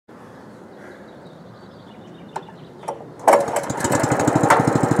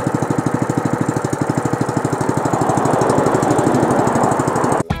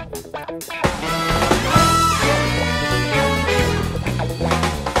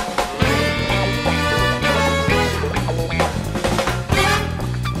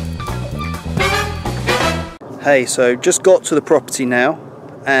Hey, so just got to the property now,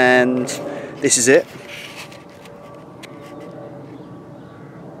 and this is it.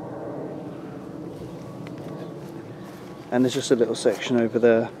 And there's just a little section over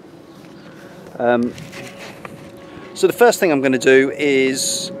there. So the first thing I'm going to do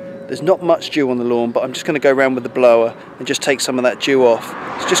is, there's not much dew on the lawn, but I'm just going to go around with the blower and just take some of that dew off.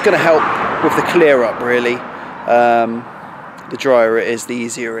 It's just going to help with the clear up, really. The drier it is, the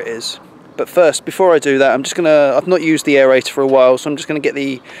easier it is. But first, before I do that, I've not used the aerator for a while, so I'm just going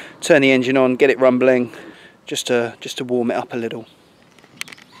to turn the engine on, get it rumbling, just to warm it up a little.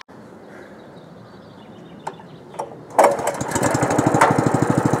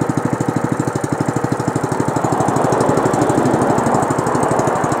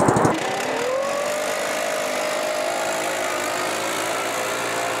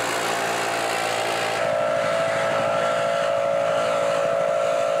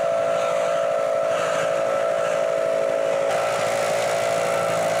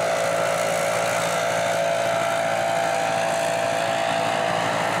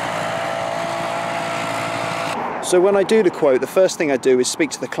 So when I do the quote, the first thing I do is speak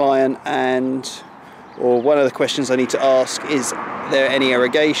to the client, or one of the questions I need to ask is there any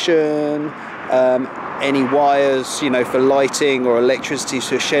irrigation, any wires, for lighting or electricity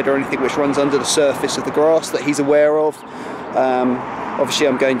to a shed or anything which runs under the surface of the grass that he's aware of. Obviously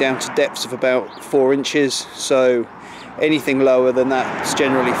I'm going down to depths of about 4 inches, so anything lower than that is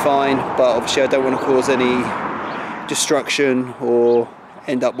generally fine, but obviously I don't want to cause any destruction or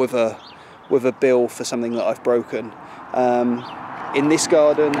end up with a bill for something that I've broken. In this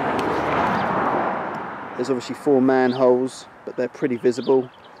garden there's obviously 4 manholes, but they're pretty visible,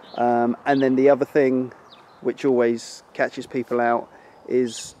 and then the other thing which always catches people out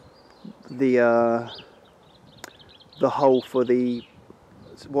is the hole for the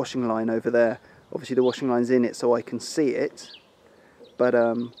washing line over there. Obviously the washing line's in it so I can see it, but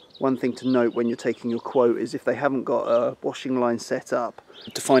one thing to note when you're taking your quote is if they haven't got a washing line set up,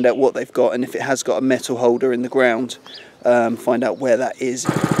 to find out what they've got, and if it has got a metal holder in the ground, find out where that is.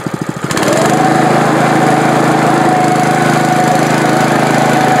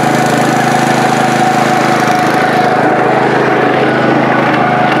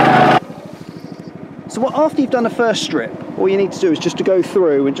 So after you've done the first strip, all you need to do is just to go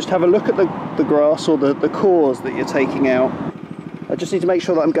through and just have a look at the grass or the cores that you're taking out. I just need to make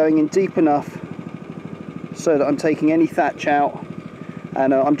sure that I'm going in deep enough so that I'm taking any thatch out,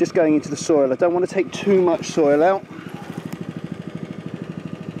 and I'm just going into the soil. I don't want to take too much soil out,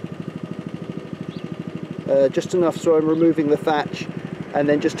 just enough so I'm removing the thatch and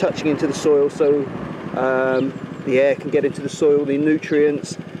then just touching into the soil so the air can get into the soil, the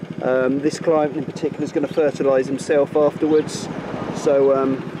nutrients. This client in particular is going to fertilise himself afterwards, so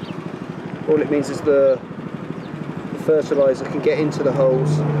all it means is the fertiliser can get into the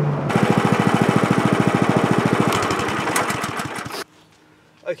holes.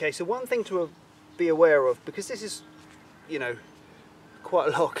 Okay, so one thing to be aware of, because this is, quite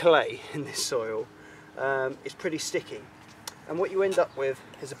a lot of clay in this soil, it's pretty sticky, and what you end up with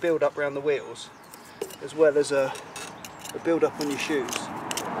is a build-up around the wheels, as well as a build-up on your shoes.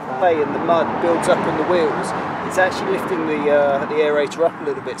 Clay and the mud builds up on the wheels. It's actually lifting the aerator up a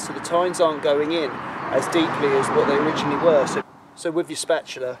little bit, so the tines aren't going in as deeply as what they originally were. So with your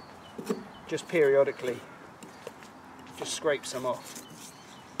spatula, just periodically, just scrape some off.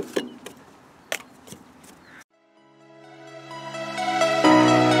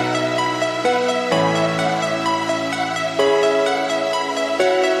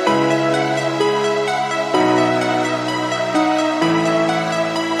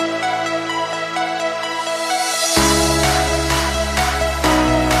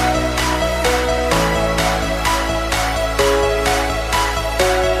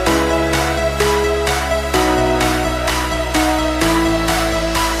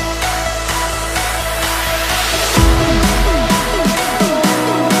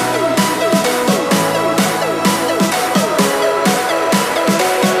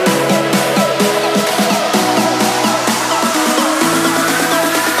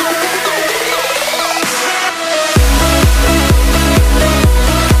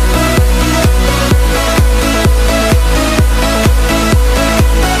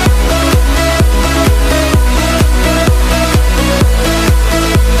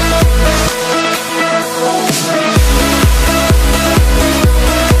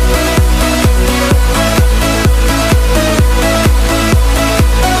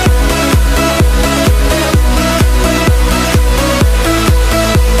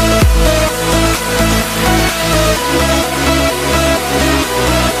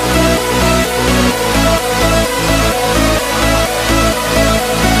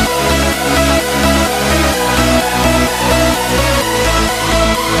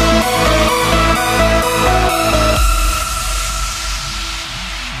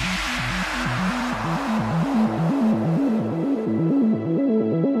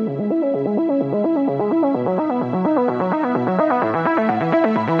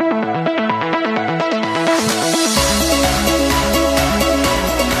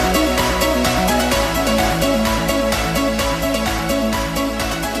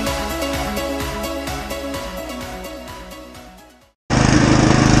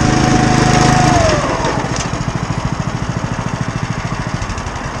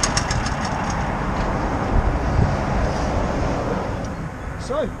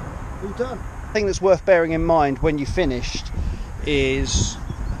 thing that's worth bearing in mind when you've finished is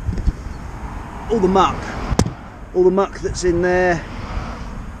all the muck that's in there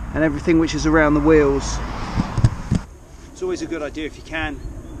and everything which is around the wheels. It's always a good idea, if you can,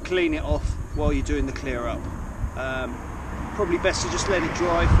 clean it off while you're doing the clear up. Probably best to just let it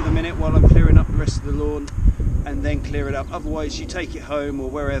dry for the minute while I'm clearing up the rest of the lawn and then clear it up. Otherwise you take it home or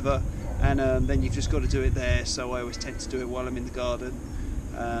wherever and then you've just got to do it there, so I always tend to do it while I'm in the garden,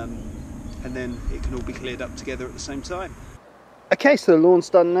 and then it can all be cleared up together at the same time. Okay, so the lawn's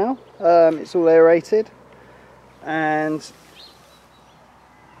done now. It's all aerated and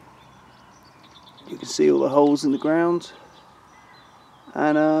you can see all the holes in the ground,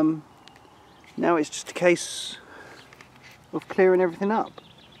 and now it's just a case of clearing everything up.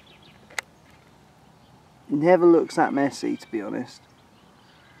 It never looks that messy, to be honest,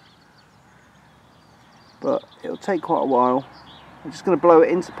 but it'll take quite a while. I'm just going to blow it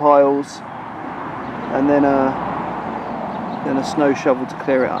into piles and then a snow shovel to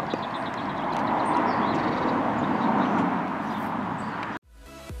clear it up.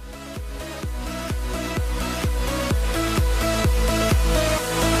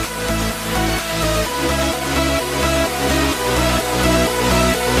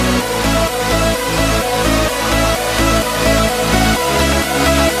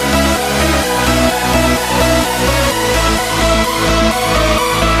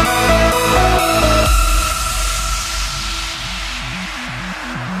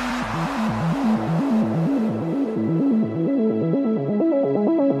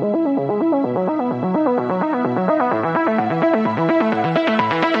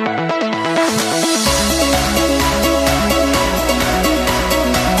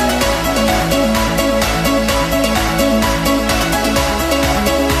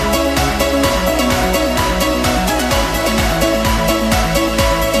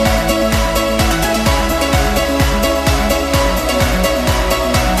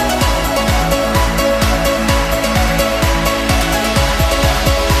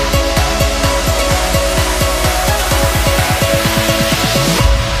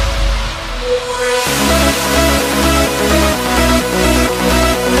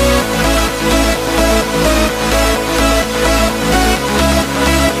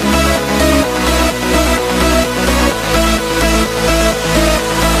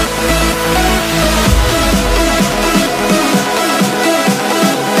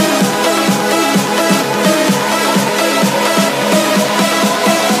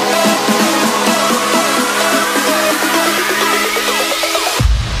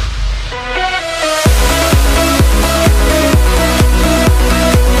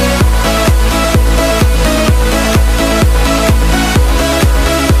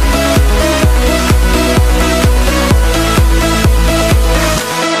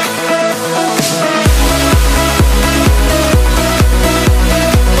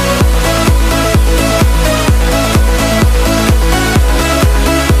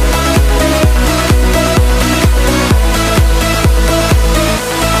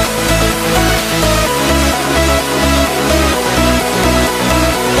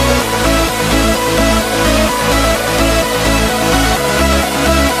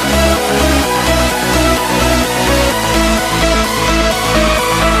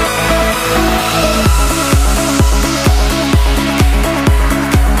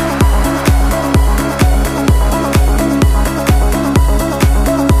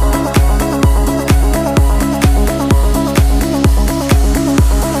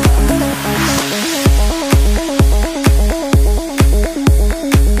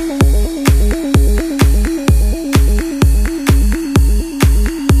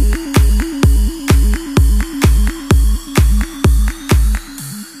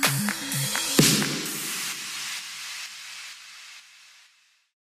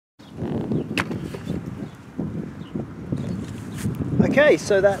 Okay,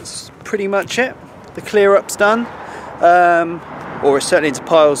 so that's pretty much it. The clear up's done, or it's certainly into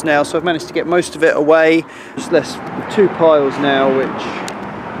piles now, so I've managed to get most of it away. Just left with 2 piles now which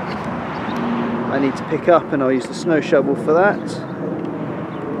I need to pick up, and I'll use the snow shovel for that.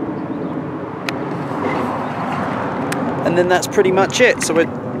 And then that's pretty much it. So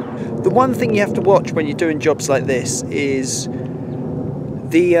the one thing you have to watch when you're doing jobs like this is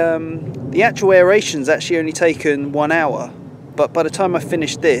the actual aeration's actually only taken 1 hour. But by the time I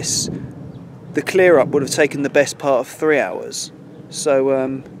finished this, the clear up would have taken the best part of 3 hours.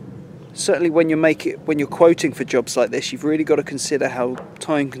 So certainly when you're quoting for jobs like this, you've really got to consider how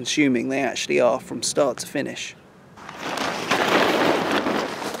time consuming they actually are from start to finish.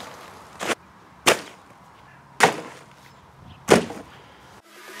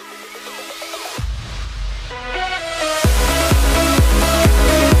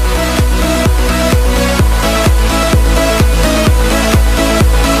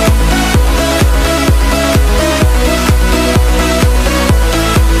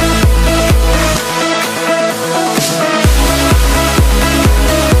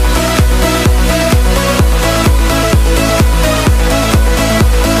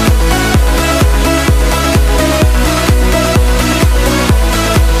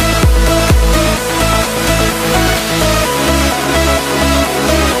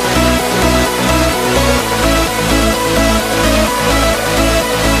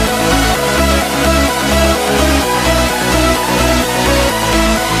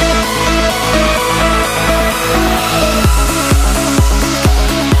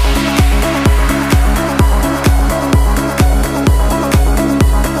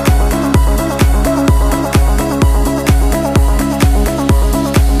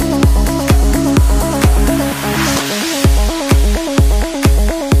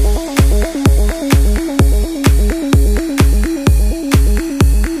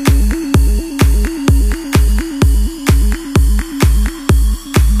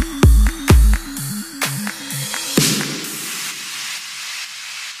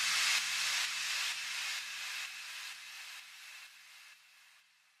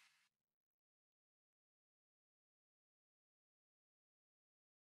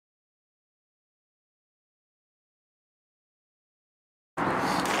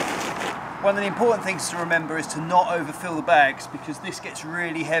 One of the important things to remember is to not overfill the bags, because this gets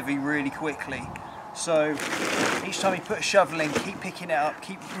really heavy really quickly. So each time you put a shovel in, keep picking it up,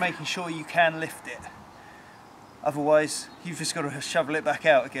 keep making sure you can lift it. Otherwise, you've just got to shovel it back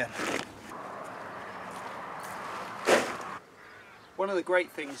out again. One of the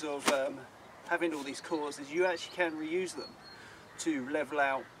great things of having all these cores is you actually can reuse them to level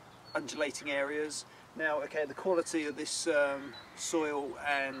out undulating areas. Now, okay, the quality of this soil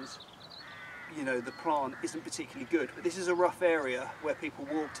and the plant isn't particularly good, but this is a rough area where people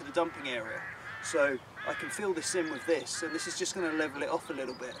walk to the dumping area. So I can fill this in with this, and this is just going to level it off a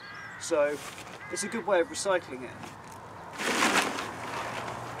little bit. So it's a good way of recycling it.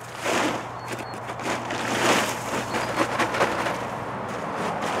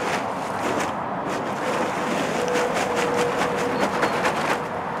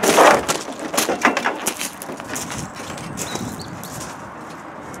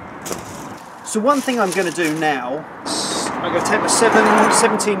 So one thing I'm going to do now, I'm going to take my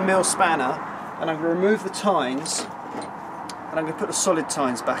 17mm spanner and I'm going to remove the tines and I'm going to put the solid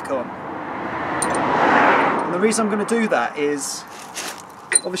tines back on. And the reason I'm going to do that is,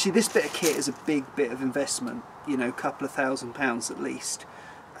 obviously this bit of kit is a big bit of investment, a couple of £1,000 at least.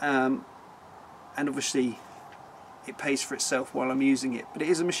 And obviously it pays for itself while I'm using it, but it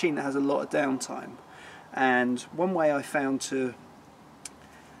is a machine that has a lot of downtime. And one way I found to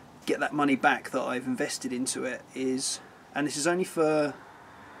get that money back that I've invested into it is, and this is only for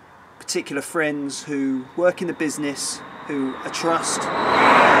particular friends who work in the business, who I trust,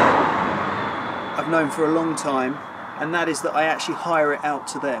 I've known for a long time, and that is that I actually hire it out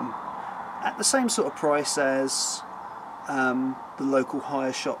to them at the same sort of price as the local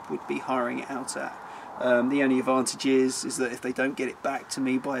hire shop would be hiring it out at. The only advantage is that if they don't get it back to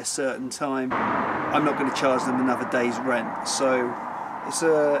me by a certain time, I'm not going to charge them another day's rent. So it's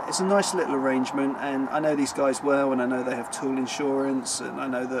a nice little arrangement, and I know these guys well, and I know they have tool insurance, and I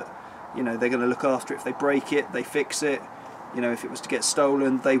know that they're going to look after it. If they break it, they fix it. If it was to get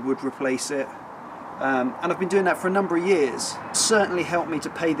stolen, they would replace it. And I've been doing that for a number of years. It's certainly helped me to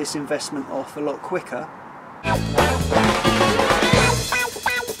pay this investment off a lot quicker.